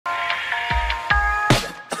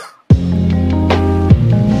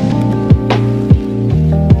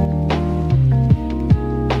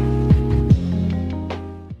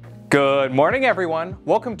morning, everyone.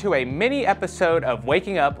 Welcome to a mini episode of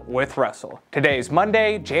Waking Up with Russell. Today is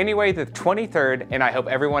Monday, January the 23rd, and I hope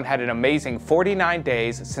everyone had an amazing 49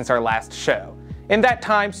 days since our last show. In that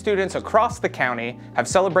time, students across the county have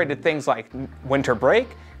celebrated things like winter break,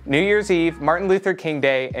 New Year's Eve, Martin Luther King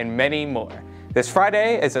Day, and many more. This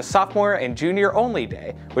Friday is a sophomore and junior only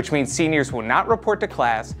day, which means seniors will not report to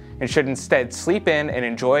class and should instead sleep in and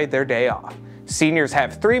enjoy their day off. Seniors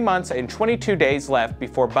have 3 months and 22 days left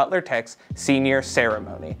before Butler Tech's senior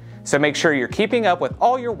ceremony. So make sure you're keeping up with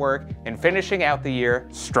all your work and finishing out the year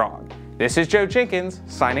strong. This is Joe Jenkins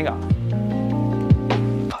signing off.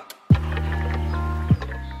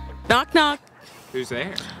 Knock, knock. Who's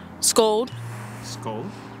there? Scold. Scold?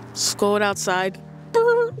 Scold outside.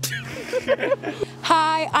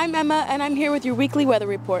 Hi, I'm Emma, and I'm here with your weekly weather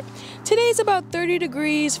report. Today's about 30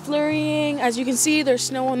 degrees, flurrying. As you can see, there's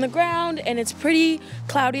snow on the ground, and it's pretty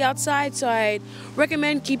cloudy outside, so I'd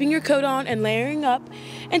recommend keeping your coat on and layering up.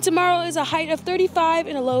 And tomorrow is a height of 35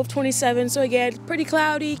 and a low of 27, so again, pretty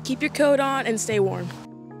cloudy. Keep your coat on and stay warm.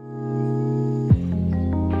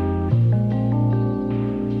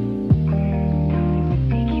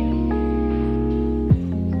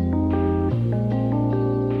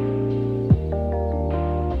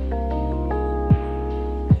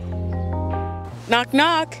 Knock,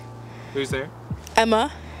 knock. Who's there?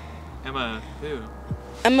 Emma. Emma, who?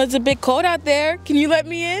 Emma's a bit cold out there. Can you let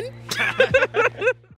me in?